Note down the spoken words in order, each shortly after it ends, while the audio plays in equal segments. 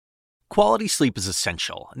Quality sleep is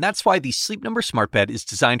essential, and that's why the Sleep Number Smart Bed is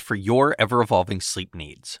designed for your ever-evolving sleep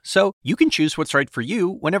needs. So you can choose what's right for you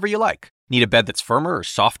whenever you like. Need a bed that's firmer or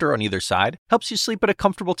softer on either side? Helps you sleep at a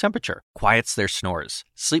comfortable temperature. Quiets their snores.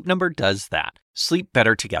 Sleep Number does that. Sleep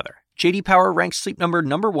better together. J.D. Power ranks Sleep Number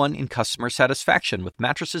 #1 in customer satisfaction with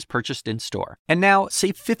mattresses purchased in-store. And now,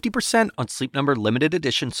 save 50% on Sleep Number limited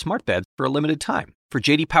edition smart beds for a limited time. For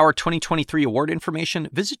J.D. Power 2023 award information,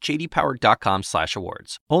 visit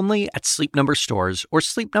jdpower.com/awards. Only at Sleep Number stores or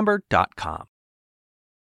sleepnumber.com.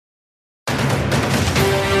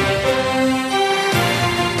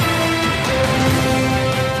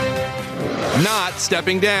 Not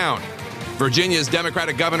stepping down. Virginia's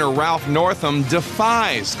Democratic Governor Ralph Northam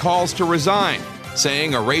defies calls to resign,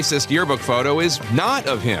 saying a racist yearbook photo is not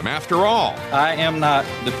of him after all. I am not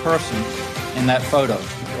the person in that photo.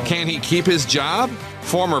 Can he keep his job?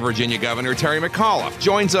 Former Virginia Governor Terry McAuliffe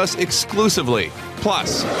joins us exclusively.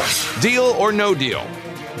 Plus, deal or no deal?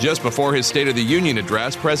 Just before his State of the Union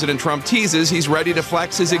address, President Trump teases he's ready to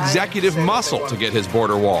flex his executive muscle to get his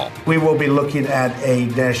border wall. We will be looking at a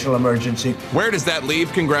national emergency. Where does that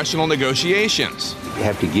leave congressional negotiations? You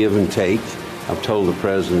have to give and take. I've told the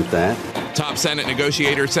president that. Top Senate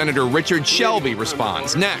negotiator Senator Richard Shelby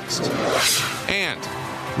responds next. And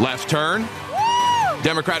left turn?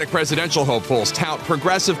 Democratic presidential hopefuls tout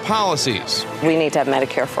progressive policies. We need to have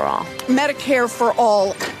Medicare for all. Medicare for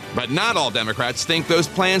all. But not all Democrats think those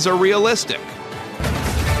plans are realistic.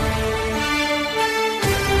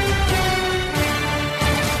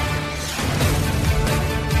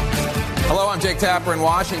 Hello, I'm Jake Tapper in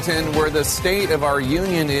Washington, where the state of our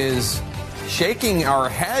union is shaking our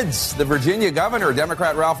heads. The Virginia governor,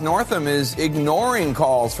 Democrat Ralph Northam, is ignoring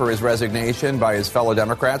calls for his resignation by his fellow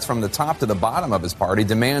Democrats from the top to the bottom of his party,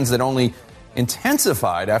 demands that only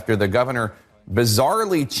intensified after the governor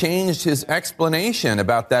bizarrely changed his explanation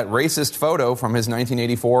about that racist photo from his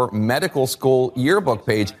 1984 medical school yearbook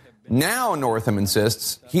page. Now Northam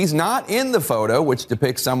insists he's not in the photo, which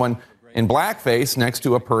depicts someone in blackface next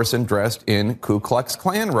to a person dressed in Ku Klux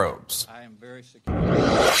Klan robes. I am very secure.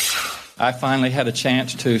 I finally had a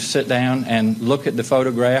chance to sit down and look at the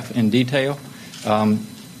photograph in detail.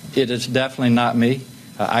 It is definitely not me.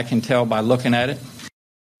 I can tell by looking at it.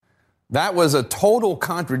 That was a total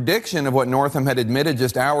contradiction of what Northam had admitted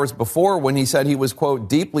just hours before when he said he was, quote,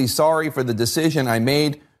 deeply sorry for the decision I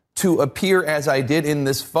made to appear as I did in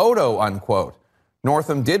this photo, unquote.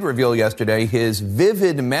 Northam did reveal yesterday his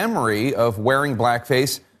vivid memory of wearing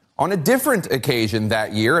blackface on a different occasion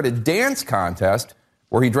that year at a dance contest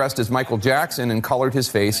where he dressed as Michael Jackson and colored his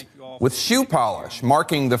face with shoe polish,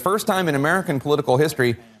 marking the first time in American political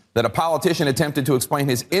history that a politician attempted to explain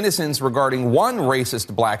his innocence regarding one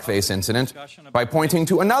racist blackface incident by pointing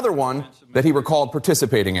to another one that he recalled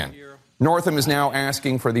participating in. Northam is now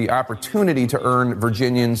asking for the opportunity to earn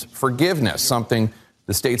Virginians' forgiveness, something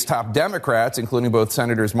the state's top Democrats, including both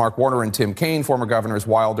Senators Mark Warner and Tim Kaine, former Governors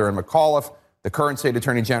Wilder and McAuliffe, the current state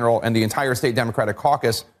attorney general, and the entire state Democratic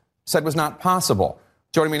caucus, said was not possible.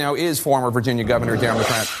 Joining me now is former Virginia Governor,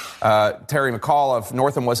 Democrat Terry McAuliffe.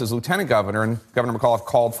 Northam was his lieutenant governor, and Governor McAuliffe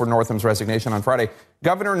called for Northam's resignation on Friday.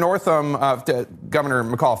 Governor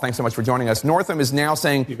McAuliffe, thanks so much for joining us. Northam is now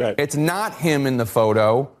saying it's not him in the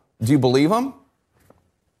photo. Do you believe him?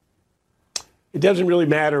 It doesn't really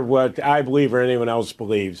matter what I believe or anyone else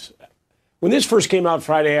believes. When this first came out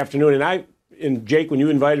Friday afternoon, and Jake, when you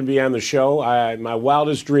invited me on the show, my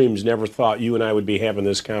wildest dreams never thought you and I would be having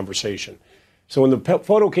this conversation. So when the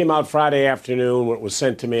photo came out Friday afternoon, when it was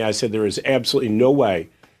sent to me, I said there is absolutely no way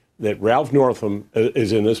that Ralph Northam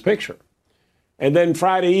is in this picture. And then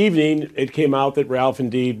Friday evening, it came out that Ralph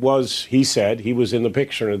indeed was, he said, he was in the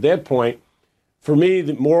picture. And at that point, for me,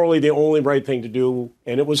 morally, the only right thing to do,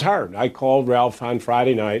 and it was hard. I called Ralph on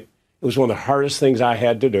Friday night. It was one of the hardest things I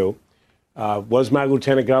had to do. Was my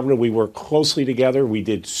lieutenant governor. We worked closely together. We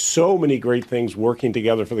did so many great things working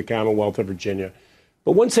together for the Commonwealth of Virginia.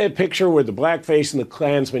 But once that picture where the blackface and the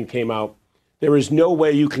Klansman came out, there is no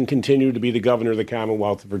way you can continue to be the governor of the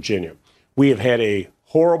Commonwealth of Virginia. We have had a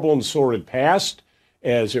horrible and sordid past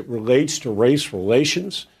as it relates to race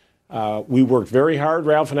relations. We worked very hard,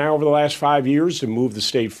 Ralph and I, over the last 5 years to move the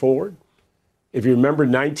state forward. If you remember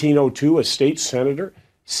 1902, a state senator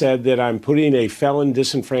said that I'm putting a felon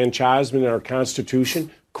disenfranchisement in our Constitution,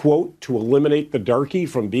 quote, to eliminate the darky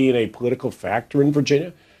from being a political factor in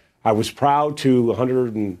Virginia. I was proud to,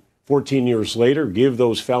 114 years later, give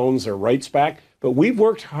those felons their rights back. But we've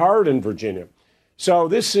worked hard in Virginia. So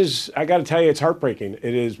this is, I got to tell you, it's heartbreaking.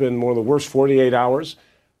 It has been one of the worst 48 hours.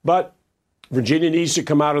 But Virginia needs to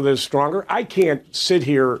come out of this stronger. I can't sit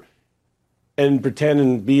here and pretend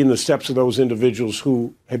and be in the steps of those individuals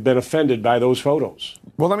who have been offended by those photos.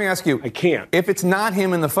 Well, let me ask you. I can't. If it's not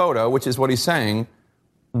him in the photo, which is what he's saying,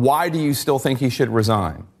 why do you still think he should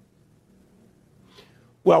resign?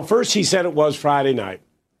 Well, first he said it was Friday night.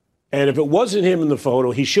 And if it wasn't him in the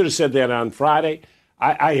photo, he should have said that on Friday.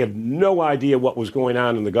 I have no idea what was going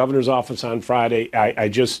on in the governor's office on Friday.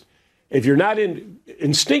 If you're not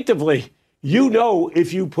instinctively, you know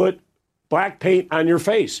if you put black paint on your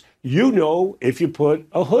face. You know if you put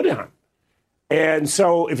a hood on. And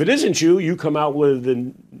so if it isn't you, you come out with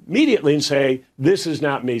immediately and say, this is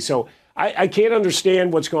not me. So I can't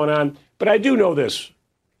understand what's going on, but I do know this.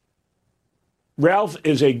 Ralph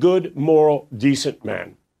is a good, moral, decent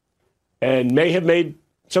man and may have made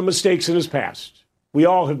some mistakes in his past. We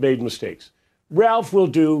all have made mistakes. Ralph will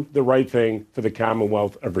do the right thing for the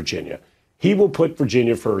Commonwealth of Virginia. He will put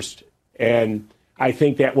Virginia first, and I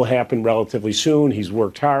think that will happen relatively soon. He's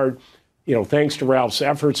worked hard. You know, thanks to Ralph's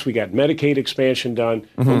efforts, we got Medicaid expansion done.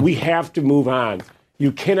 But we have to move on.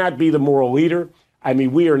 You cannot be the moral leader. I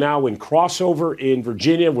mean, we are now in crossover in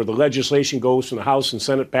Virginia where the legislation goes from the House and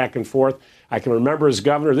Senate back and forth. I can remember as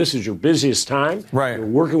governor, this is your busiest time. Right. You're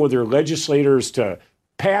working with your legislators to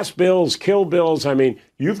pass bills, kill bills. I mean,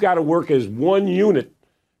 you've got to work as one unit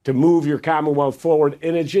to move your Commonwealth forward.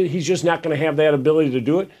 And he's just not going to have that ability to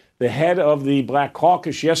do it. The head of the Black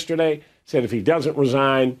Caucus yesterday said if he doesn't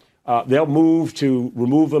resign, they'll move to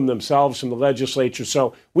remove him themselves from the legislature.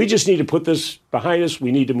 So we just need to put this behind us.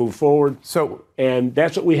 We need to move forward. And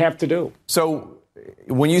that's what we have to do. So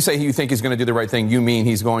when you say you think he's going to do the right thing, you mean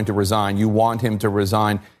he's going to resign. You want him to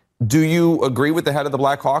resign. Do you agree with the head of the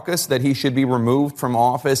Black Caucus that he should be removed from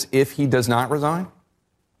office if he does not resign?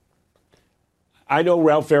 I know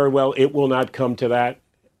Ralph very well. It will not come to that.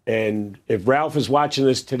 And if Ralph is watching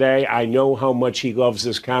this today, I know how much he loves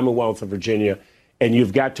this Commonwealth of Virginia. And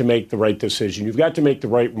you've got to make the right decision. You've got to make the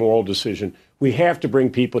right moral decision. We have to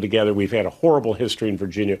bring people together. We've had a horrible history in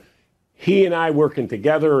Virginia. He and I working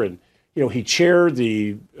together, and you know, he chaired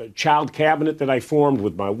the child cabinet that I formed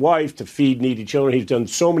with my wife to feed needy children. He's done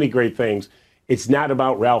so many great things. It's not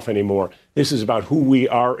about Ralph anymore. This is about who we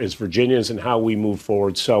are as Virginians and how we move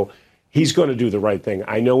forward. So he's going to do the right thing.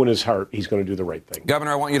 I know in his heart he's going to do the right thing.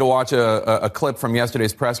 Governor, I want you to watch a clip from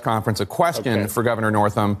yesterday's press conference, a question for Governor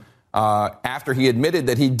Northam. After he admitted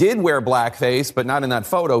that he did wear blackface, but not in that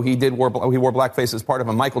photo. He wore blackface as part of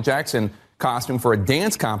a Michael Jackson costume for a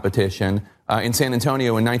dance competition in San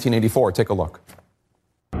Antonio in 1984. Take a look.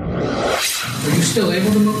 Are you still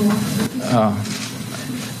able to move on?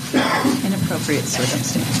 Inappropriate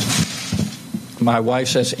circumstances. My wife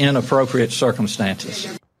says inappropriate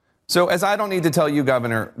circumstances. So as I don't need to tell you,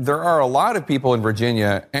 Governor, there are a lot of people in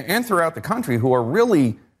Virginia and throughout the country who are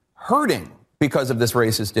really hurting because of this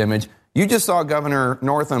racist image. You just saw Governor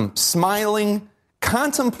Northam smiling,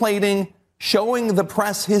 contemplating, showing the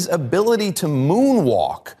press his ability to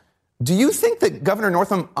moonwalk. Do you think that Governor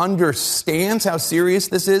Northam understands how serious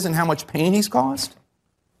this is and how much pain he's caused?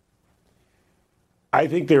 I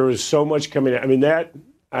think there is so much coming out. I mean,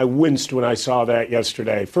 I winced when I saw that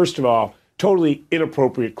yesterday. First of all, totally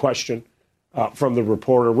inappropriate question from the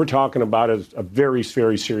reporter. We're talking about a very,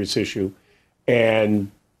 very serious issue.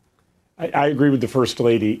 And I agree with the First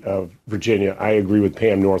Lady of Virginia. I agree with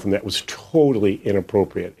Pam Northam. That was totally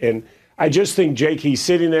inappropriate. And I just think, Jake, he's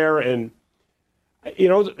sitting there and, you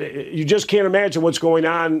know, you just can't imagine what's going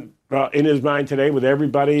on in his mind today with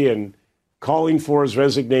everybody and calling for his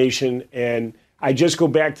resignation. And I just go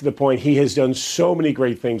back to the point, he has done so many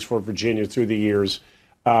great things for Virginia through the years.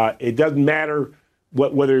 It doesn't matter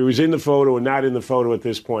whether he was in the photo or not in the photo at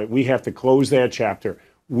this point. We have to close that chapter.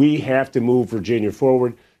 We have to move Virginia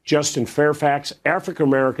forward. Justin Fairfax,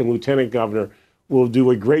 African-American lieutenant governor, will do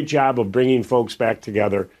a great job of bringing folks back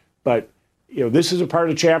together. But, you know, this is a part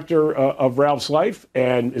of chapter of Ralph's life.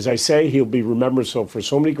 And as I say, he'll be remembered for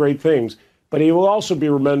so many great things. But he will also be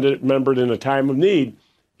remembered in a time of need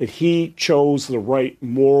that he chose the right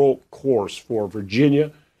moral course for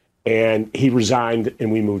Virginia. And he resigned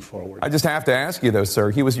and we moved forward. I just have to ask you, though, sir,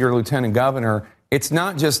 he was your lieutenant governor. It's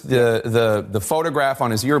not just the photograph on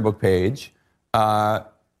his yearbook page.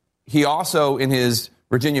 He also, in his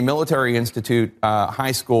Virginia Military Institute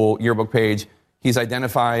high school yearbook page, he's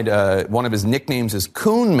identified one of his nicknames as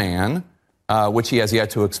Coon Man, which he has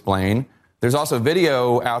yet to explain. There's also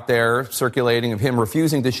video out there circulating of him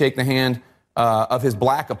refusing to shake the hand of his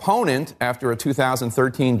black opponent after a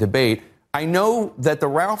 2013 debate. I know that the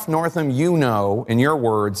Ralph Northam you know, in your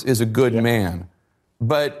words, is a good man.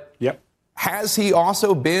 But has he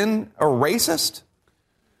also been a racist?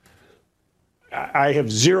 I have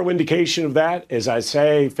zero indication of that. As I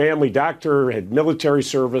say, family doctor, had military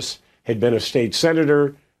service, had been a state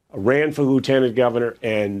senator, ran for lieutenant governor,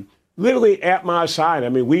 and literally at my side. I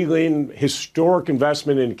mean, we leaned historic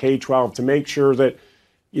investment in K-12 to make sure that,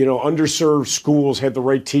 underserved schools had the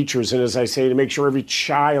right teachers. And as I say, to make sure every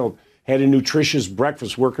child had a nutritious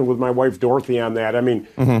breakfast, working with my wife, Dorothy, on that. I mean,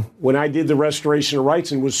 when I did the restoration of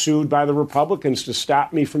rights and was sued by the Republicans to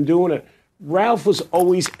stop me from doing it, Ralph was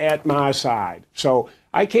always at my side. So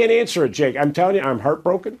I can't answer it, Jake. I'm telling you, I'm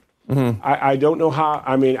heartbroken. I don't know how.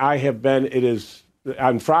 I mean, I have been, it is,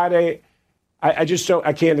 on Friday, I just don't,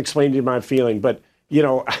 I can't explain to you my feeling. But, it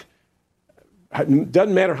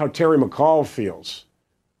doesn't matter how Terry McAuliffe feels.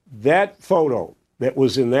 That photo that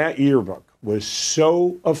was in that yearbook was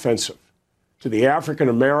so offensive to the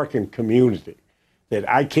African-American community that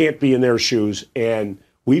I can't be in their shoes, and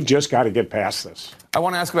we've just got to get past this. I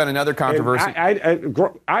want to ask about another controversy.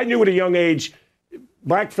 I knew at a young age,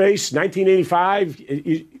 blackface, 1985,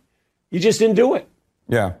 you just didn't do it.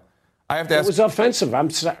 Yeah. I have to ask, it was offensive. I'm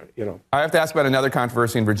sorry, I have to ask about another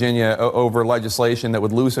controversy in Virginia over legislation that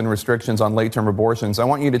would loosen restrictions on late-term abortions. I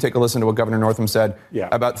want you to take a listen to what Governor Northam said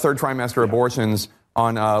about third trimester abortions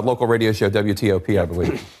on a local radio show, WTOP, I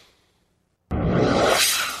believe.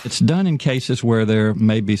 It's done in cases where there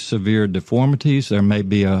may be severe deformities, there may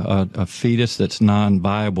be a fetus that's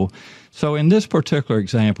non-viable. So in this particular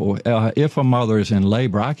example, if a mother is in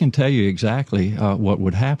labor, I can tell you exactly what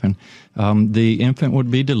would happen. The infant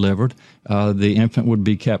would be delivered. The infant would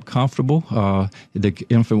be kept comfortable. The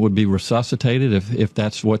infant would be resuscitated if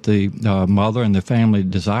that's what the mother and the family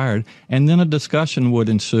desired. And then a discussion would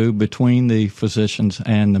ensue between the physicians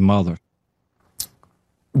and the mother.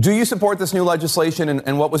 Do you support this new legislation,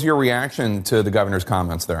 and what was your reaction to the governor's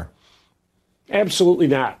comments there? Absolutely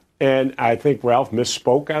not. And I think Ralph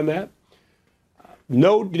misspoke on that.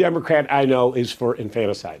 No Democrat I know is for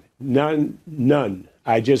infanticide. None.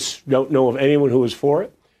 I just don't know of anyone who is for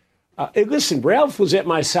it. Listen, Ralph was at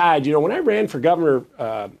my side. When I ran for governor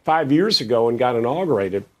 5 years ago and got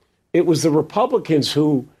inaugurated, it was the Republicans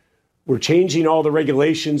who were changing all the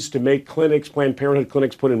regulations to make clinics, Planned Parenthood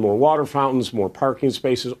clinics, put in more water fountains, more parking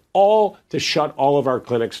spaces, all to shut all of our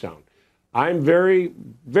clinics down. I'm very,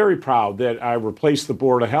 very proud that I replaced the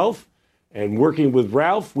Board of Health. And working with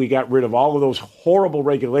Ralph, we got rid of all of those horrible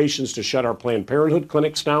regulations to shut our Planned Parenthood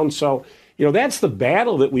clinics down. So, that's the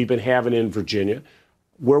battle that we've been having in Virginia.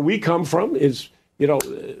 Where we come from is,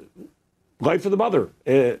 life of the mother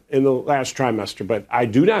in the last trimester. But I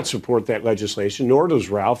do not support that legislation, nor does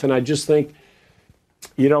Ralph. And I just think,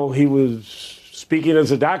 he was speaking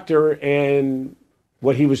as a doctor, and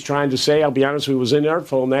what he was trying to say, I'll be honest, he was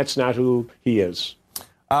inartful, and that's not who he is.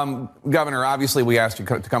 Governor, obviously we asked you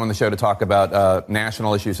to come on the show to talk about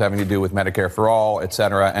national issues having to do with Medicare for all, et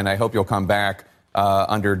cetera, and I hope you'll come back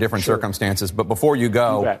under different circumstances. But before you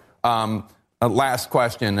go, last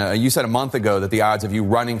question. You said a month ago that the odds of you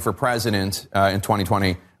running for president in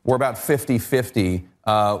 2020 were about 50-50.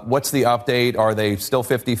 What's the update? Are they still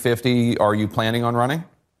 50-50? Are you planning on running?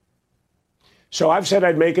 So I've said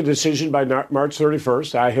I'd make a decision by March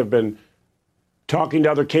 31st. I have been talking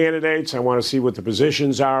to other candidates. I want to see what the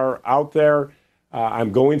positions are out there.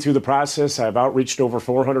 I'm going through the process. I've outreached over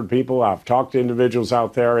 400 people. I've talked to individuals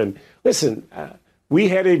out there. And listen, we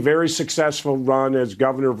had a very successful run as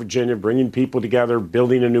governor of Virginia, bringing people together,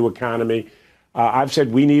 building a new economy. I've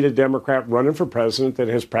said we need a Democrat running for president that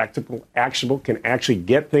has practical, actionable, can actually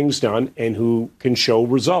get things done, and who can show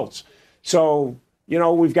results. So,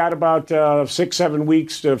 we've got about 6-7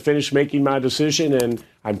 weeks to finish making my decision, and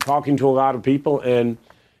I'm talking to a lot of people. And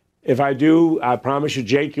if I do, I promise you,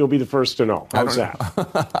 Jake, you'll be the first to know. How's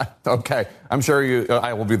that? Okay. I'm sure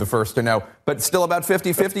I will be the first to know. But still about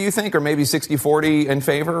 50-50, you think, or maybe 60-40 in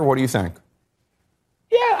favor? What do you think?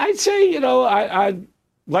 Yeah, I'd say, I'd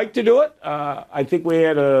like to do it. I think we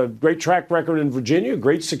had a great track record in Virginia,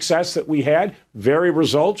 great success that we had, very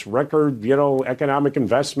results, record, economic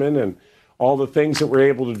investment and all the things that we're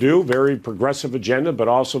able to do, very progressive agenda, but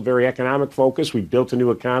also very economic focus. We built a new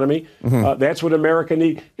economy. That's what America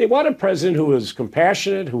needs. They want a president who is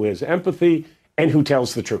compassionate, who has empathy, and who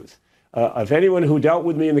tells the truth. Of anyone who dealt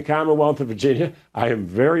with me in the Commonwealth of Virginia, I am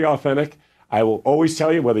very authentic. I will always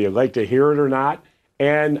tell you whether you'd like to hear it or not.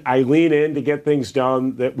 And I lean in to get things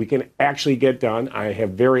done that we can actually get done. I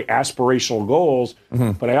have very aspirational goals,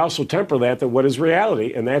 but I also temper that what is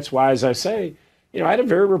reality. And that's why, as I say, I had a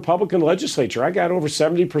very Republican legislature. I got over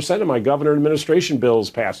 70% of my governor administration bills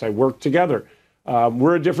passed. I worked together.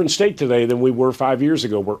 We're a different state today than we were 5 years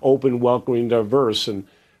ago. We're open, welcoming, diverse, and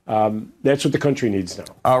that's what the country needs now.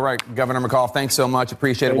 All right, Governor McAuliffe, thanks so much.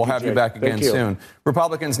 Appreciate it. We'll have you back again soon.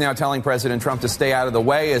 Republicans now telling President Trump to stay out of the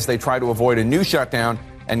way as they try to avoid a new shutdown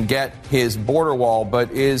and get his border wall.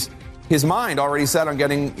 But is his mind already set on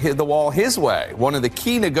getting the wall his way. One of the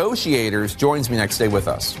key negotiators joins me next. Stay with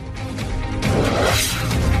us.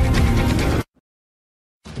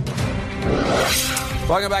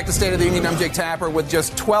 Welcome back to State of the Union. I'm Jake Tapper. With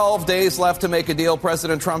just 12 days left to make a deal,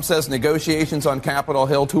 President Trump says negotiations on Capitol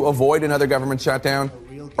Hill to avoid another government shutdown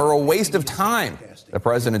are a waste of time. The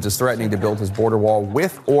president is threatening to build his border wall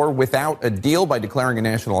with or without a deal by declaring a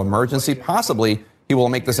national emergency. Possibly, he will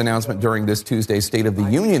make this announcement during this Tuesday's State of the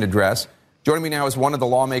Union address. Joining me now is one of the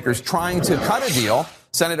lawmakers trying to cut a deal,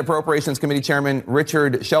 Senate Appropriations Committee Chairman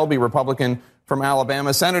Richard Shelby, Republican from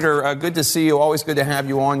Alabama. Senator, good to see you. Always good to have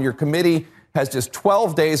you on. Your committee has just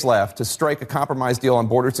 12 days left to strike a compromise deal on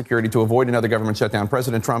border security to avoid another government shutdown.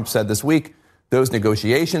 President Trump said this week those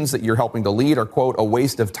negotiations that you're helping to lead are, quote, a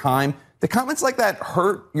waste of time. Do comments like that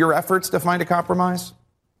hurt your efforts to find a compromise?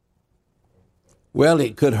 Well,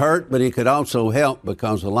 it could hurt, but it could also help,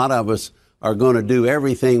 because a lot of us are going to do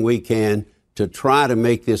everything we can to try to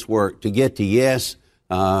make this work, to get to yes,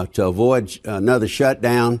 to avoid another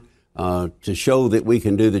shutdown, to show that we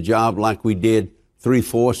can do the job like we did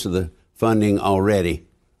 3/4 of the funding already.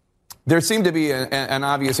 There seemed to be an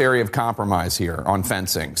obvious area of compromise here on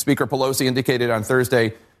fencing. Speaker Pelosi indicated on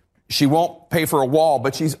Thursday she won't pay for a wall,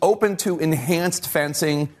 but she's open to enhanced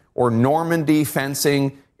fencing or Normandy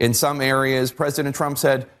fencing in some areas. President Trump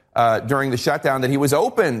said during the shutdown that he was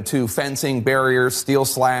open to fencing, barriers, steel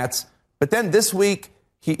slats. But then this week,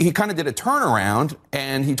 he kind of did a turnaround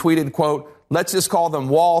and he tweeted, quote, "Let's just call them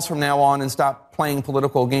walls from now on and stop playing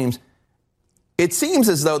political games." It seems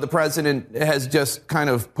as though the president has just kind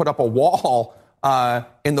of put up a wall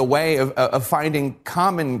in the way of finding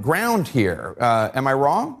common ground here. Am I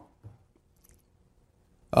wrong?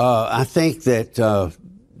 I think that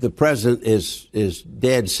the president is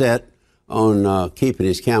dead set on keeping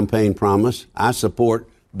his campaign promise. I support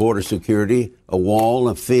border security, a wall,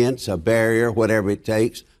 a fence, a barrier, whatever it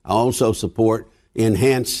takes. I also support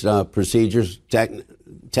enhanced procedures,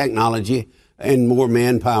 technology, and more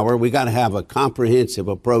manpower. We got to have a comprehensive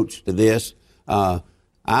approach to this. I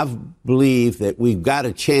believe that we've got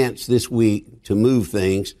a chance this week to move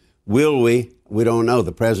things. Will we? We don't know.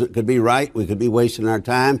 The president could be right. We could be wasting our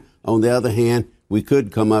time. On the other hand, we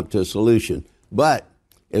could come up to a solution. But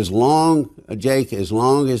as long, Jake, as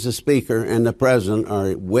long as the speaker and the president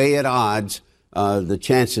are way at odds, the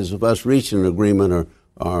chances of us reaching an agreement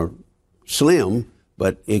are slim,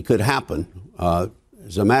 but it could happen.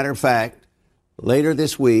 As a matter of fact, later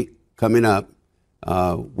this week, coming up,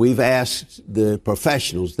 we've asked the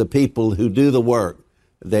professionals, the people who do the work,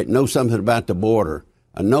 that know something about the border,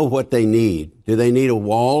 know what they need. Do they need a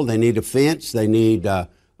wall? They need a fence? They need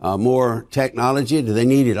more technology? Do they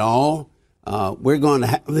need it all? We're going to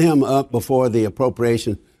have them up before the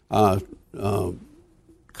Appropriation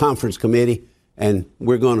Conference Committee, and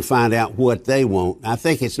we're going to find out what they want. I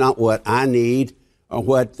think it's not what I need or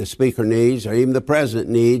what the Speaker needs or even the President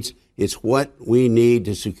needs. It's what we need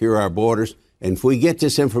to secure our borders. And if we get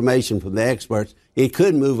this information from the experts, it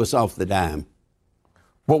could move us off the dime.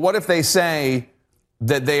 Well, what if they say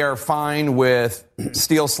that they are fine with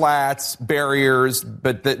steel slats, barriers,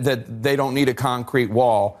 but that they don't need a concrete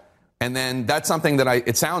wall? And then that's something that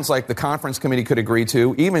it sounds like the conference committee could agree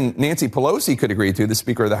to. Even Nancy Pelosi could agree to, the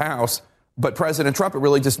Speaker of the House. But President Trump,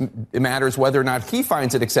 it matters whether or not he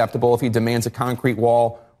finds it acceptable if he demands a concrete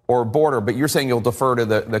wall or border. But you're saying you'll defer to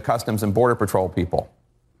the Customs and Border Patrol people.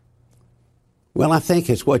 Well, I think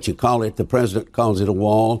it's what you call it. The president calls it a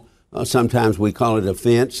wall. Sometimes we call it a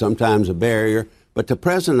fence, sometimes a barrier. But the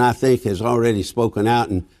president, I think, has already spoken out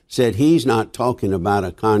and said he's not talking about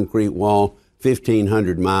a concrete wall,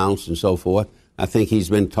 1,500 miles and so forth. I think he's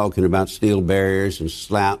been talking about steel barriers and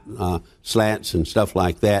slats and stuff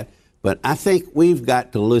like that. But I think we've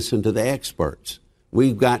got to listen to the experts.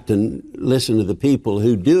 We've got to listen to the people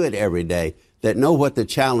who do it every day, that know what the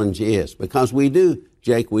challenge is. Because we do,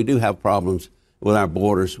 Jake, we do have problems with our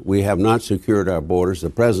borders. We have not secured our borders. The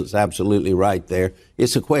president's absolutely right there.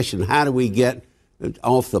 It's a question, how do we get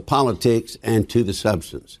off the politics and to the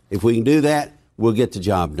substance? If we can do that, we'll get the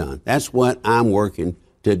job done. That's what I'm working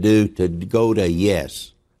to do, to go to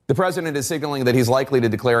yes. The president is signaling that he's likely to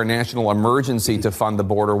declare a national emergency to fund the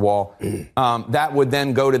border wall. That would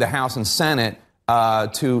then go to the House and Senate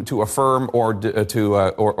to affirm or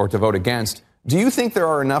to vote against. Do you think there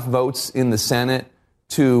are enough votes in the Senate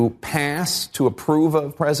to pass, to approve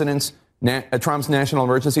of President Trump's national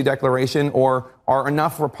emergency declaration, or are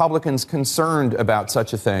enough Republicans concerned about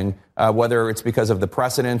such a thing, whether it's because of the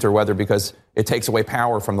precedent or whether because it takes away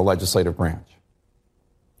power from the legislative branch?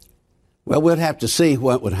 Well, we'll have to see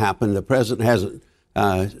what would happen. The president hasn't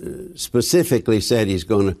specifically said he's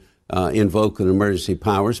going invoking emergency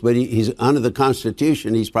powers. But he's under the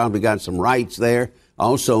Constitution. He's probably got some rights there.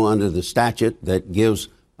 Also under the statute that gives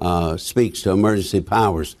speaks to emergency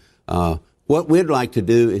powers. What we'd like to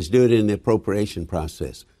do is do it in the appropriation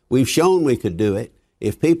process. We've shown we could do it.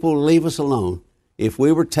 If people leave us alone, if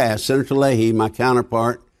we were tasked, Senator Leahy, my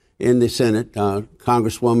counterpart in the Senate,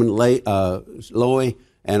 Congresswoman Loy,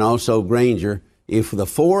 and also Granger, if the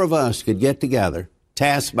four of us could get together,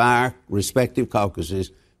 tasked by our respective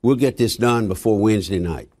caucuses, we'll get this done before Wednesday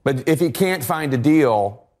night. But if he can't find a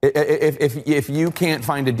deal, if you can't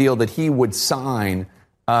find a deal that he would sign,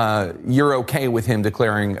 you're okay with him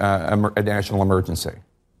declaring a national emergency?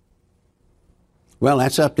 Well,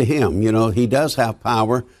 that's up to him. You know, he does have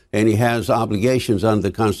power, and he has obligations under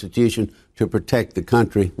the Constitution to protect the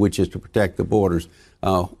country, which is to protect the borders.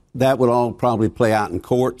 That would all probably play out in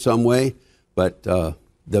court some way, but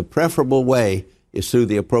the preferable way is through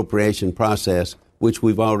the appropriation process, which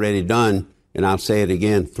we've already done, and I'll say it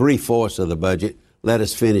again, 3/4 of the budget. Let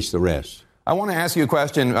us finish the rest. I want to ask you a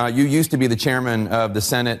question. You used to be the chairman of the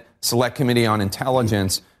Senate Select Committee on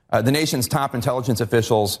Intelligence. The nation's top intelligence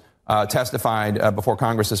officials testified before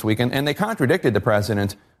Congress this weekend, and they contradicted the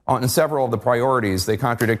president on several of the priorities. They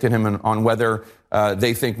contradicted him on whether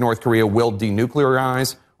they think North Korea will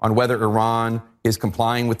denuclearize, on whether Iran is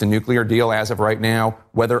complying with the nuclear deal as of right now,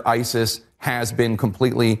 whether ISIS has been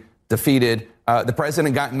completely defeated. The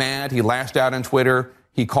president got mad. He lashed out on Twitter.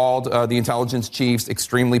 He called the intelligence chiefs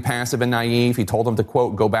extremely passive and naive. He told them to,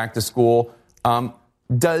 quote, go back to school.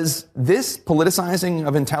 Does this politicizing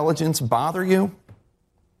of intelligence bother you?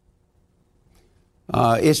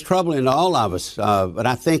 It's troubling to all of us, but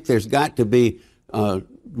I think there's got to be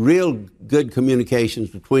real good communications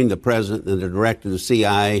between the president and the director of the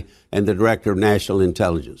CIA and the director of national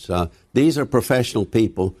intelligence. These are professional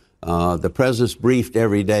people. The president's briefed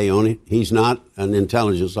every day on it. He's not an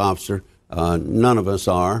intelligence officer. None of us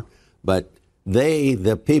are. But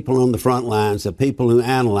the people on the front lines, the people who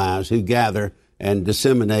analyze, who gather and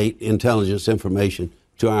disseminate intelligence information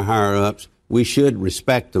to our higher-ups, we should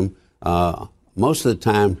respect them. Most of the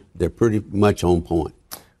time, they're pretty much on point.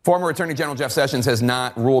 Former Attorney General Jeff Sessions has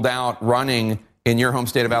not ruled out running in your home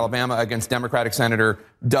state of Alabama against Democratic Senator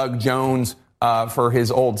Doug Jones for his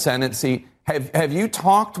old Senate seat. Have you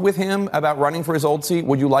talked with him about running for his old seat?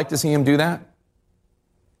 Would you like to see him do that?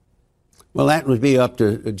 Well, that would be up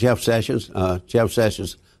to Jeff Sessions. Jeff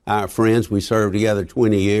Sessions, our friends, we served together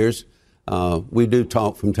 20 years. We do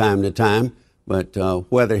talk from time to time, but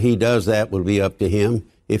whether he does that will be up to him.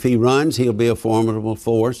 If he runs, he'll be a formidable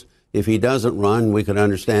force. If he doesn't run, we could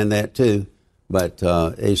understand that too. But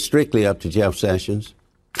it's strictly up to Jeff Sessions.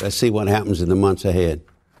 Let's see what happens in the months ahead.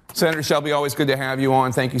 Senator Shelby, always good to have you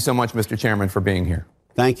on. Thank you so much, Mr. Chairman, for being here.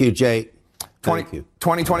 Thank you, Jake. Thank you.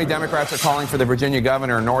 2020 Democrats are calling for the Virginia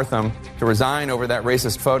governor, Northam, to resign over that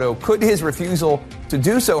racist photo. Could his refusal to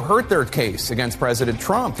do so hurt their case against President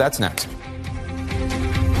Trump? That's next.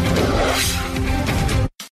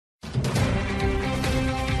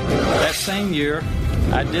 That same year,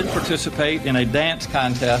 I did participate in a dance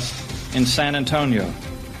contest in San Antonio,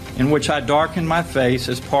 in which I darkened my face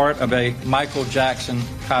as part of a Michael Jackson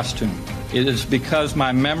costume. It is because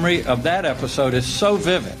my memory of that episode is so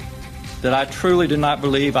vivid that I truly do not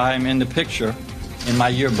believe I am in the picture in my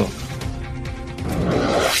yearbook.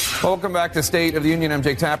 Welcome back to State of the Union. I'm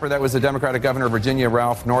Jake Tapper. That was the Democratic governor of Virginia,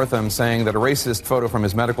 Ralph Northam, saying that a racist photo from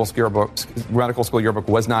his medical school yearbook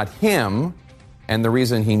was not him. And the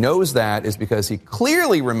reason he knows that is because he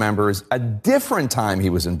clearly remembers a different time he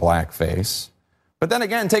was in blackface. But then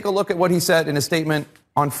again, take a look at what he said in a statement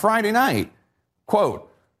on Friday night.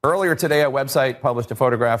 Quote, earlier today, a website published a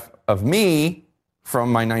photograph of me from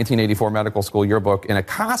my 1984 medical school yearbook in a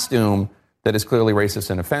costume that is clearly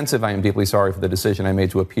racist and offensive. I am deeply sorry for the decision I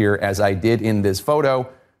made to appear as I did in this photo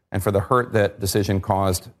and for the hurt that decision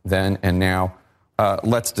caused then and now.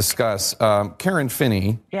 Let's discuss. Karen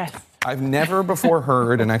Finney. Yes. I've never before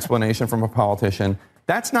heard an explanation from a politician.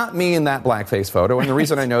 That's not me in that blackface photo. And the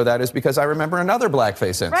reason I know that is because I remember another blackface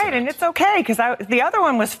incident. Right, and it's okay, because the other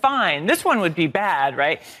one was fine. This one would be bad,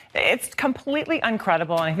 right? It's completely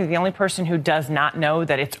uncredible, and I think the only person who does not know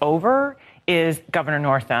that it's over is Governor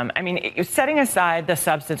Northam. I mean, setting aside the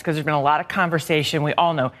substance, because there's been a lot of conversation, we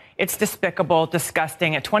all know it's despicable,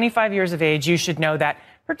 disgusting. At 25 years of age, you should know that,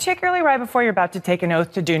 particularly right before you're about to take an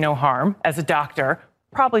oath to do no harm as a doctor.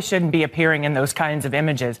 Probably shouldn't be appearing in those kinds of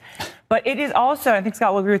images. But it is also, I think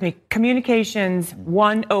Scott will agree with me, communications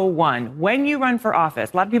 101. When you run for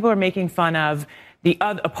office, a lot of people are making fun of the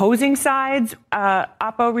opposing side's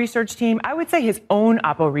Oppo research team. I would say his own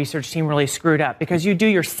Oppo research team really screwed up, because you do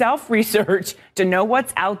your self-research to know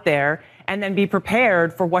what's out there, and then be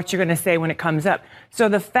prepared for what you're going to say when it comes up. So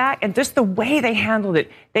the fact, and just the way they handled it,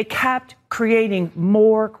 they kept creating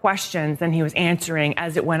more questions than he was answering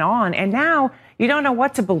as it went on. And now you don't know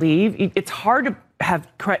what to believe. It's hard to have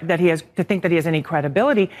to think that he has any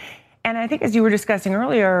credibility. And I think, as you were discussing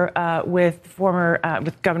earlier with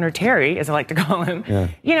Governor Terry, as I like to call him,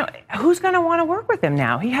 who's going to want to work with him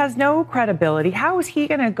now? He has no credibility. How is he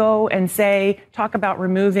going to go and talk about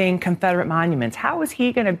removing Confederate monuments? How is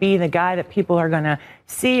he going to be the guy that people are going to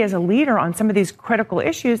see as a leader on some of these critical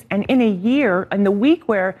issues? And in a year, in the week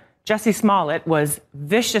where Jussie Smollett was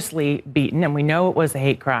viciously beaten, and we know it was a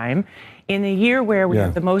hate crime, in a year where we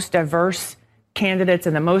have the most diverse candidates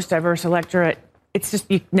and the most diverse electorate, it's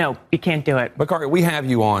just, you can't do it. Bakari, we have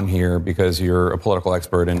you on here because you're a political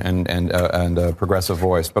expert and a progressive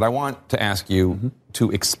voice. But I want to ask you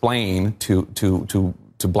to explain, to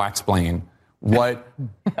black-splain what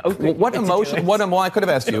emotion. Well, I could have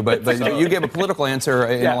asked you, but you gave a political answer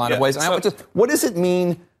in a lot of ways. And what does it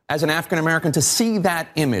mean as an African American to see that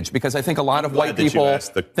image? Because I think a lot of white people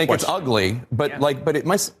think it's ugly, but it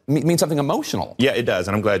must mean something emotional. Yeah, it does,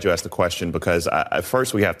 and I'm glad you asked the question because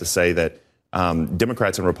first we have to say that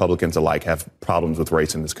Democrats and Republicans alike have problems with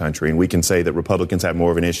race in this country, and we can say that Republicans have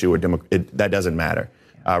more of an issue, or that doesn't matter.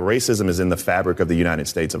 Racism is in the fabric of the United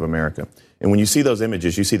States of America. And when you see those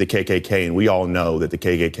images, you see the KKK, and we all know that the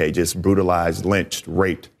KKK just brutalized, lynched,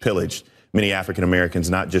 raped, pillaged many African Americans,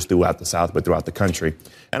 not just throughout the South, but throughout the country.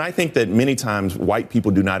 And I think that many times white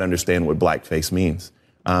people do not understand what blackface means.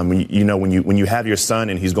 When you have your son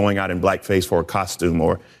and he's going out in blackface for a costume,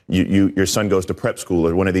 or your son goes to prep school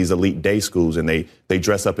or one of these elite day schools and they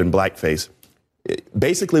dress up in blackface,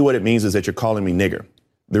 basically what it means is that you're calling me nigger.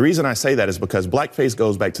 The reason I say that is because blackface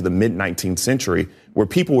goes back to the mid-19th century, where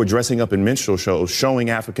people were dressing up in minstrel shows showing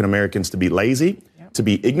African Americans to be lazy, to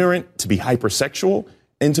be ignorant, to be hypersexual,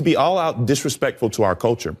 and to be all out disrespectful to our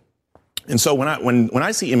culture. And so when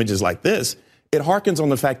I see images like this, it harkens on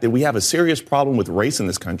the fact that we have a serious problem with race in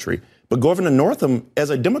this country. But Governor Northam, as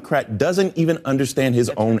a Democrat, doesn't even understand his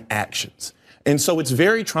own actions. And so it's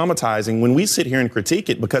very traumatizing when we sit here and critique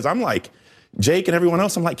it, because I'm like, Jake and everyone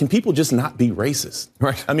else, I'm like, can people just not be racist?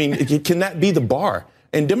 Right. I mean, can that be the bar?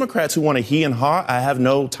 And Democrats who want to he and ha, I have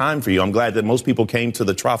no time for you. I'm glad that most people came to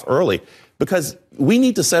the trough early, because we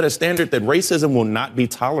need to set a standard that racism will not be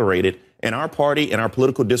tolerated in our party and our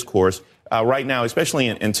political discourse right now, especially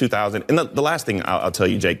in 2000. And the last thing I'll tell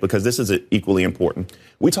you, Jake, because this is equally important.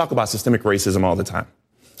 We talk about systemic racism all the time.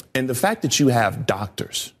 And the fact that you have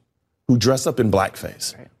doctors who dress up in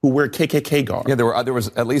blackface, who wear KKK garb. Yeah, there was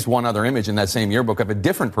at least one other image in that same yearbook of a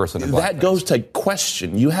different person in blackface. That goes to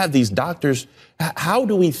question. You have these doctors. How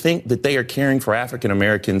do we think that they are caring for African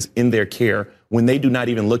Americans in their care when they do not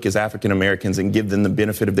even look as African Americans and give them the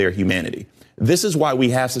benefit of their humanity? This is why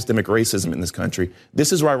we have systemic racism in this country.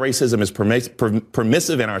 This is why racism is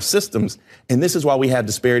permissive in our systems. And this is why we have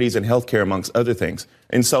disparities in health care, amongst other things.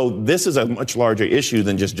 And so this is a much larger issue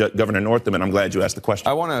than just Governor Northam. And I'm glad you asked the question.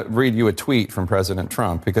 I want to read you a tweet from President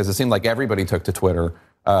Trump, because it seemed like everybody took to Twitter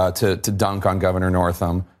to dunk on Governor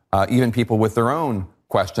Northam, even people with their own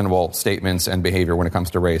questionable statements and behavior when it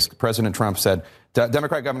comes to race. President Trump said,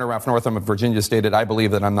 Democrat Governor Ralph Northam of Virginia stated, "I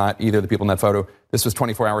believe that I'm not either of the people in that photo." This was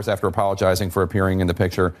 24 hours after apologizing for appearing in the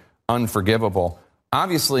picture. Unforgivable.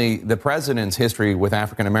 Obviously, the president's history with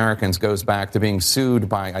African Americans goes back to being sued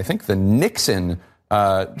by, I think, the Nixon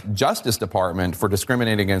Justice Department for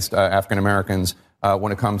discriminating against African Americans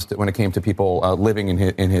when it came to people living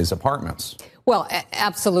in his apartments. Well,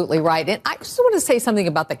 absolutely right. And I just want to say something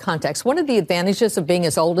about the context. One of the advantages of being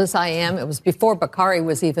as old as I am, it was before Bakari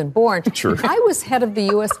was even born. Sure. I was head of the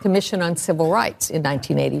U.S. Commission on Civil Rights in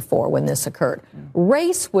 1984 when this occurred.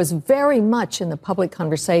 Race was very much in the public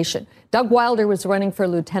conversation. Doug Wilder was running for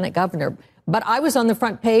lieutenant governor. But I was on the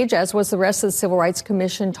front page, as was the rest of the Civil Rights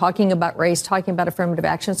Commission, talking about race, talking about affirmative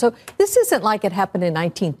action. So this isn't like it happened in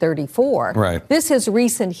 1934. Right. This is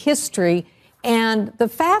recent history. And the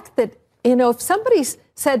fact that, if somebody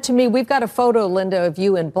said to me, we've got a photo, Linda, of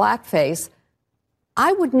you in blackface,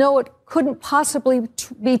 I would know it couldn't possibly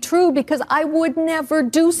be true, because I would never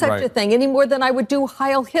do such a thing any more than I would do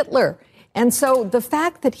Heil Hitler. And so the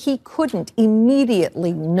fact that he couldn't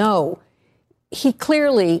immediately know, he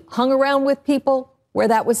clearly hung around with people where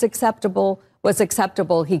that was acceptable.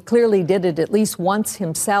 He clearly did it at least once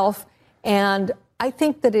himself. And I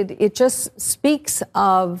think that it just speaks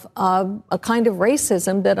of a kind of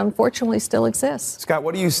racism that unfortunately still exists. Scott,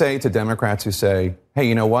 what do you say to Democrats who say, hey,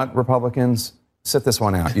 you know what, Republicans, sit this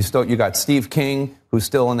one out? You got Steve King, who's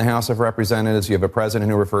still in the House of Representatives. You have a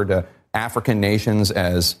president who referred to African nations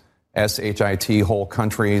as SHIT, whole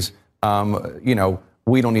countries.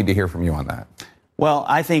 we don't need to hear from you on that? Well,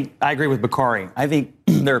 I think I agree with Bakari. I think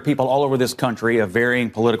there are people all over this country of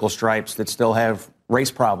varying political stripes that still have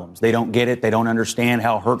race problems. They don't get it. They don't understand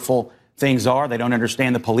how hurtful things are. They don't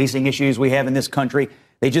understand the policing issues we have in this country.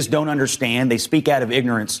 They just don't understand. They speak out of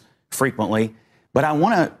ignorance frequently. But I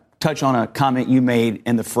want to touch on a comment you made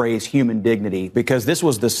in the phrase human dignity, because this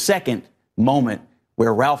was the second moment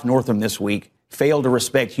where Ralph Northam this week failed to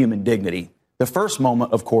respect human dignity. The first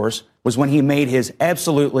moment, of course, was when he made his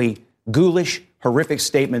absolutely ghoulish, horrific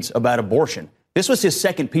statements about abortion. This was his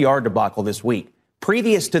second PR debacle this week.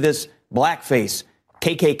 Previous to this blackface,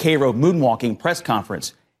 KKK road moonwalking press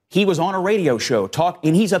conference, he was on a radio show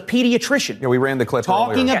and he's a pediatrician. Yeah, we ran the clip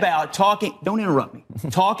don't interrupt me.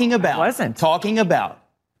 talking about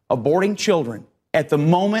aborting children at the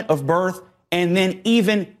moment of birth and then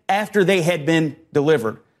even after they had been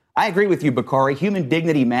delivered. I agree with you, Bakari. Human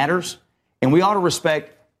dignity matters, and we ought to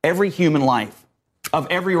respect every human life of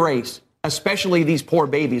every race, especially these poor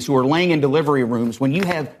babies who are laying in delivery rooms. When you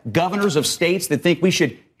have governors of states that think we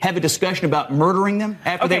should have a discussion about murdering them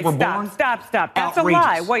after they were born. Stop. That's a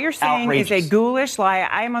lie. What you're saying is a ghoulish lie.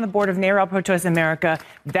 I am on the board of NARAL Pro-Choice America.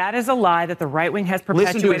 That is a lie that the right wing has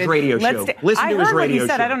perpetuated. Listen to his radio show. I heard what he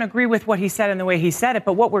said. I don't agree with what he said and the way he said it,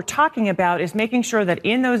 but what we're talking about is making sure that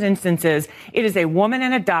in those instances, it is a woman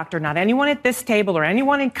and a doctor, not anyone at this table or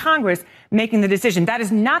anyone in Congress making the decision. That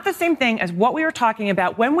is not the same thing as what we were talking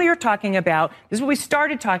about when we were talking about, this is what we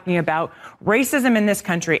started talking about, racism in this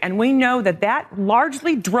country. And we know that that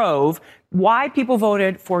largely drove why people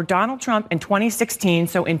voted for Donald Trump in 2016.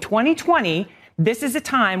 So in 2020, this is a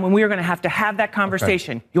time when we are going to have that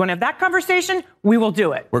conversation. Okay. You want to have that conversation? We will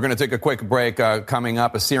do it. We're going to take a quick break. Coming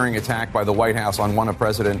up, a searing attack by the White House on one of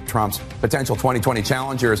President Trump's potential 2020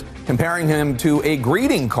 challengers, comparing him to a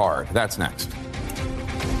greeting card. That's next.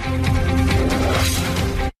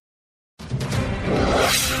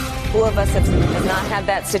 Who of us has not had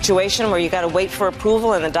that situation where you got to wait for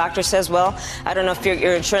approval and the doctor says, well, I don't know if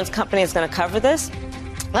your insurance company is going to cover this?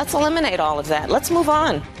 Let's eliminate all of that. Let's move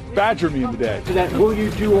on. Badger me today. That will you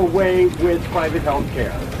do away with private health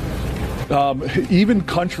care? Even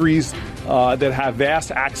countries that have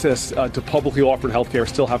vast access to publicly offered health care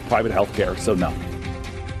still have private health care, so no.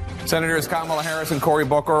 Senators Kamala Harris and Cory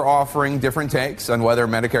Booker offering different takes on whether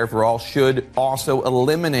Medicare for All should also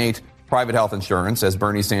eliminate private health insurance, as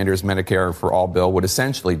Bernie Sanders' Medicare for All bill would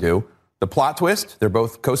essentially do. The plot twist, they're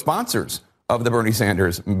both co-sponsors of the Bernie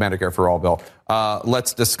Sanders Medicare for All bill.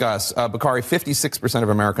 Let's discuss. Bakari, 56% of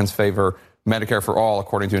Americans favor Medicare for All,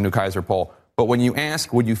 according to a new Kaiser poll. But when you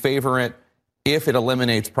ask, would you favor it if it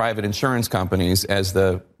eliminates private insurance companies, as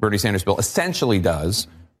the Bernie Sanders bill essentially does,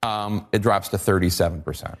 it drops to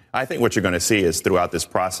 37%. I think what you're going to see is throughout this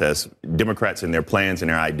process, Democrats and their plans and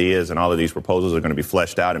their ideas and all of these proposals are going to be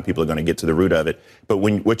fleshed out and people are going to get to the root of it. But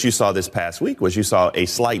what you saw this past week was you saw a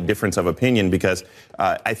slight difference of opinion, because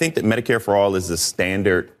I think that Medicare for All is the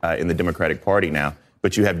standard in the Democratic Party now,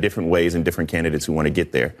 but you have different ways and different candidates who want to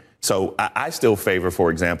get there. So I still favor,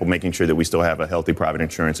 for example, making sure that we still have a healthy private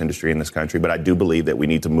insurance industry in this country. But I do believe that we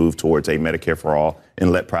need to move towards a Medicare for All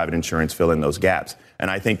and let private insurance fill in those gaps.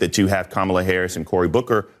 And I think that you have Kamala Harris and Cory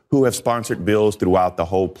Booker, who have sponsored bills throughout the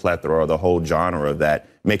whole plethora or the whole genre of that,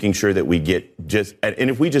 making sure that we get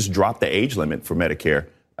and if we just drop the age limit for Medicare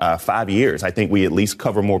 5 years, I think we at least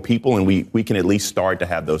cover more people and we can at least start to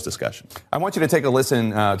have those discussions. I want you to take a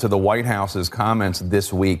listen to the White House's comments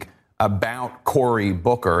this week about Cory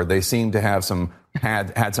Booker. They seem to have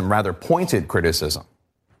had some rather pointed criticism.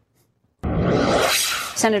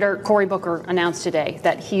 Senator Cory Booker announced today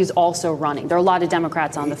that he's also running. There are a lot of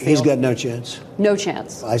Democrats on the field. He's got no chance. No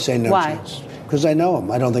chance. I say no Why? chance. Because I know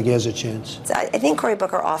him. I don't think he has a chance. I think Cory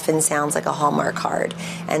Booker often sounds like a Hallmark card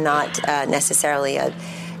and not necessarily a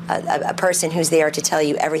person who's there to tell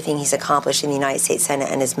you everything he's accomplished in the United States Senate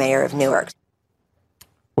and as mayor of Newark.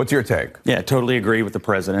 What's your take? Yeah, totally agree with the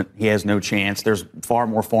president. He has no chance. There's far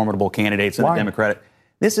more formidable candidates in the Democratic.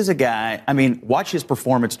 This is a guy, watch his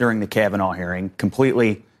performance during the Kavanaugh hearing,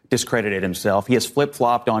 completely discredited himself. He has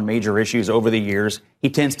flip-flopped on major issues over the years. He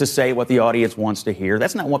tends to say what the audience wants to hear.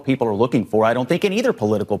 That's not what people are looking for, I don't think, in either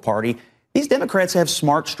political party. These Democrats have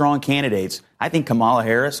smart, strong candidates. I think Kamala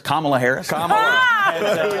Harris. We were just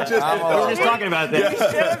talking about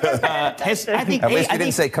that. At least you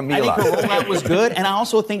didn't say Camila. I think her rollout was good, and I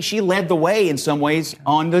also think she led the way in some ways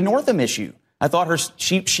on the Northam issue. I thought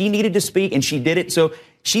she needed to speak, and she did it. So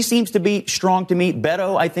she seems to be strong to me.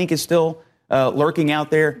 Beto, I think, is still lurking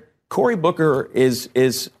out there. Cory Booker is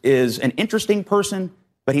an interesting person,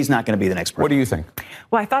 but he's not going to be the next president. What do you think?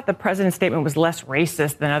 Well, I thought the president's statement was less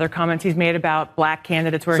racist than other comments he's made about black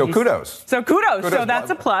candidates. So kudos. So that's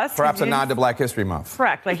a plus. Perhaps a nod to Black History Month.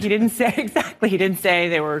 Correct. Like he didn't say exactly. He didn't say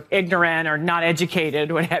they were ignorant or not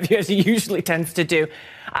educated, what have you, as he usually tends to do.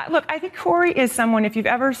 Look, I think Cory is someone, if you've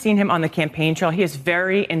ever seen him on the campaign trail, he is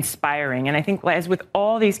very inspiring. And I think, as with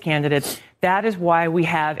all these candidates, that is why we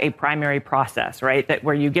have a primary process, right? That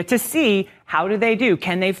where you get to see how do they do?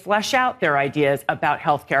 Can they flesh out their ideas about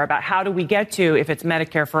health care, about how do we get to, if it's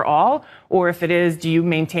Medicare for all, or if it is, do you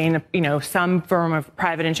maintain, some form of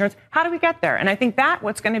private insurance? How do we get there? And I think that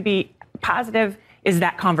what's going to be positive is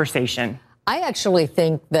that conversation. I actually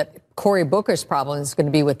think that Cory Booker's problem is going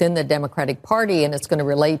to be within the Democratic Party, and it's going to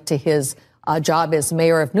relate to his job as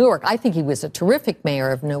mayor of Newark. I think he was a terrific mayor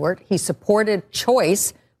of Newark. He supported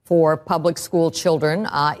choice for public school children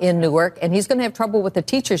in Newark, and he's going to have trouble with the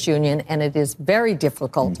teachers union, and it is very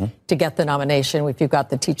difficult to get the nomination if you've got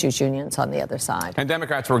the teachers unions on the other side. And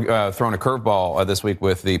Democrats were throwing a curveball this week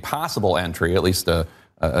with the possible entry, at least a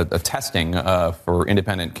testing for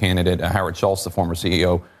independent candidate Howard Schultz, the former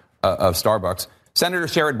CEO of Starbucks. Senator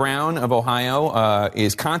Sherrod Brown of Ohio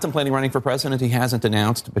is contemplating running for president. He hasn't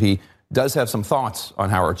announced, but he does have some thoughts on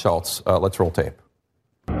Howard Schultz. Let's roll tape.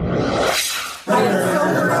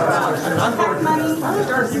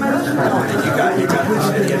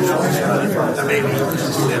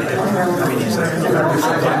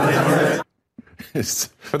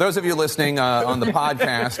 For those of you listening on the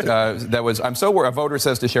podcast, I'm so worried. A voter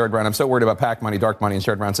says to Sherrod Brown, I'm so worried about PAC money, dark money. And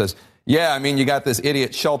Sherrod Brown says, yeah, I mean, you got this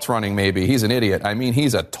idiot Schultz running, maybe. He's an idiot. I mean,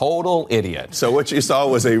 he's a total idiot. So what you saw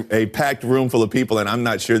was a packed room full of people, and I'm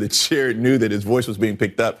not sure that Sherrod knew that his voice was being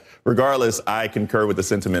picked up. Regardless, I concur with the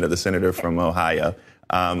sentiment of the senator from Ohio.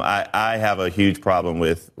 I have a huge problem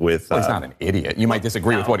with. Well, he's not an idiot. You might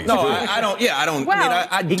disagree with what he's doing. I don't. Yeah, I don't. Well,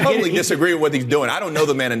 I totally disagree with what he's doing. I don't know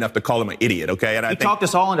the man enough to call him an idiot. Okay, and he talked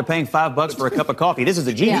us all into paying $5 for a cup of coffee. This is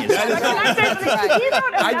a genius.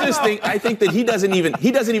 I think that he doesn't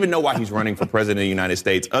even know why he's running for president of the United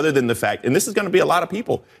States, other than the fact, and this is going to be a lot of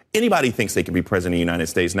people. Anybody thinks they can be president of the United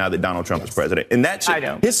States now that Donald Trump is president, and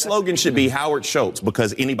his slogan should be Howard Schultz,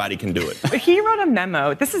 because anybody can do it. But he wrote a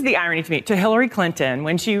memo. This is the irony to me, to Hillary Clinton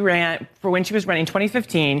when she was running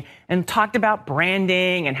 2015, and talked about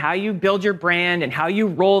branding and how you build your brand and how you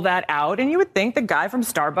roll that out. And you would think the guy from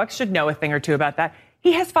Starbucks should know a thing or two about that.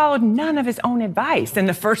 He has followed none of his own advice in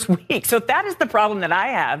the first week. So that is the problem that I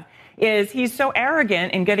have, is he's so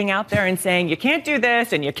arrogant in getting out there and saying, you can't do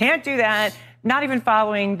this and you can't do that, not even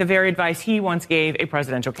following the very advice he once gave a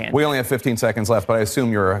presidential candidate. We only have 15 seconds left, but I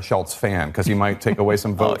assume you're a Schultz fan, because he might take away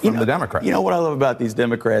some vote from the Democrats. You know what I love about these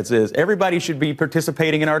Democrats is everybody should be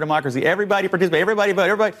participating in our democracy. Everybody participate. Everybody vote.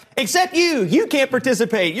 Everybody, except you. You can't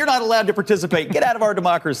participate. You're not allowed to participate. Get out of our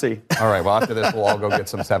democracy. All right. Well, after this, we'll all go get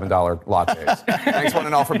some $7 lattes. Thanks, one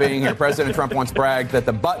and all, for being here. President Trump once bragged that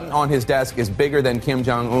the button on his desk is bigger than Kim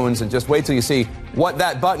Jong-un's, and just wait till you see what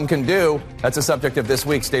that button can do. That's the subject of this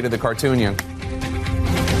week's State of the Cartoonian.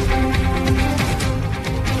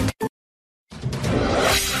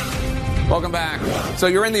 Welcome back. So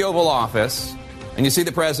you're in the Oval Office, and you see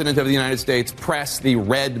the President of the United States press the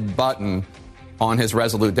red button on his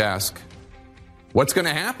resolute desk. What's going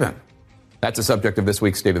to happen? That's the subject of this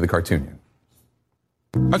week's State of the Cartoonian.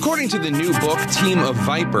 According to the new book, Team of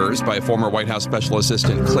Vipers, by former White House Special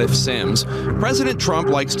Assistant Cliff Sims, President Trump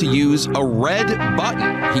likes to use a red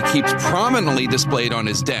button he keeps prominently displayed on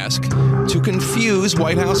his desk to confuse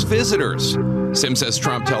White House visitors. Sims says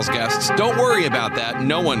Trump tells guests, don't worry about that.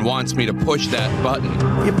 No one wants me to push that button.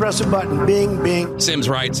 You press a button, bing, bing. Sims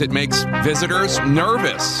writes it makes visitors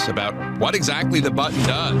nervous about what exactly the button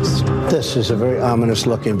does. This is a very ominous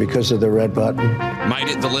looking because of the red button. Might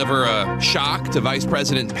it deliver a shock to Vice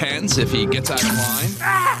President Pence if he gets out of line?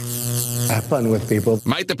 Have fun with people.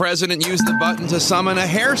 Might the president use the button to summon a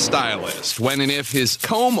hairstylist when and if his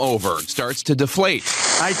comb-over starts to deflate?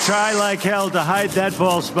 I try like hell to hide that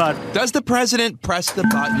bald spot. Does the president press the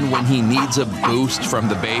button when he needs a boost from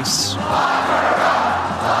the base?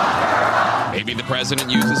 Maybe the president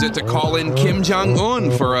uses it to call in Kim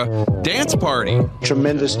Jong-un for a dance party.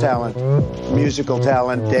 Tremendous talent, musical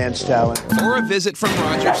talent, dance talent. Or a visit from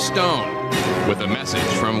Roger Stone with a message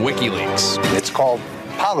from WikiLeaks. It's called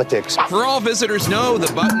politics. For all visitors know,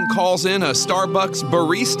 the button calls in a Starbucks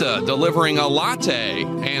barista delivering a latte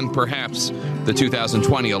and perhaps the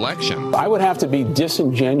 2020 election. I would have to be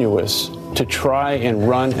disingenuous to try and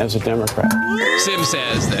run as a Democrat. Sims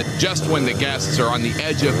says that just when the guests are on the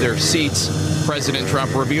edge of their seats, President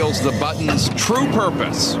Trump reveals the button's true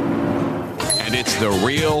purpose. And it's the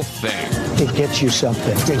real thing. It gets you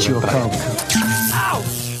something. It gets you a Coke. Ouch!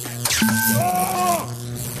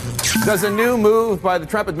 Does a new move by the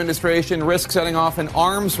Trump administration risk setting off an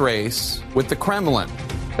arms race with the Kremlin?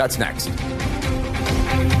 That's next.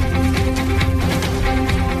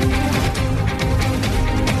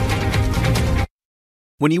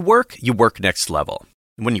 When you work next level.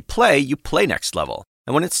 And when you play next level.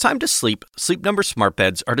 And when it's time to sleep, Sleep Number smart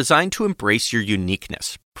beds are designed to embrace your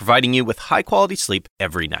uniqueness, providing you with high-quality sleep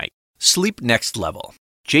every night. Sleep next level.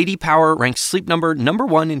 J.D. Power ranks Sleep Number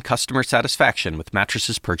 #1 in customer satisfaction with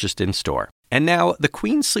mattresses purchased in-store. And now, the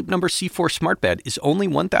Queen Sleep Number C4 smart bed is only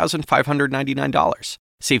 $1,599.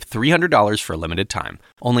 Save $300 for a limited time,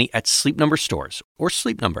 only at Sleep Number stores or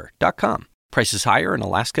sleepnumber.com. Prices higher in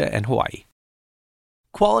Alaska and Hawaii.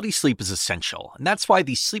 Quality sleep is essential, and that's why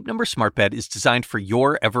the Sleep Number smart bed is designed for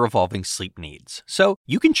your ever-evolving sleep needs. So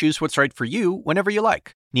you can choose what's right for you whenever you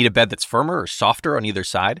like. Need a bed that's firmer or softer on either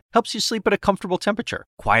side? Helps you sleep at a comfortable temperature.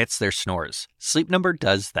 Quiets their snores. Sleep Number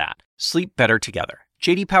does that. Sleep better together.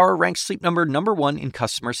 J.D. Power ranks Sleep Number #1 in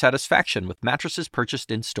customer satisfaction with mattresses purchased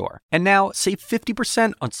in-store. And now, save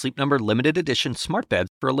 50% on Sleep Number limited edition smart beds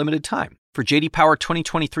for a limited time. For J.D. Power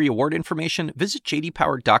 2023 award information, visit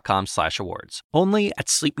jdpower.com/awards. Only at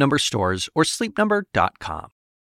Sleep Number stores or sleepnumber.com.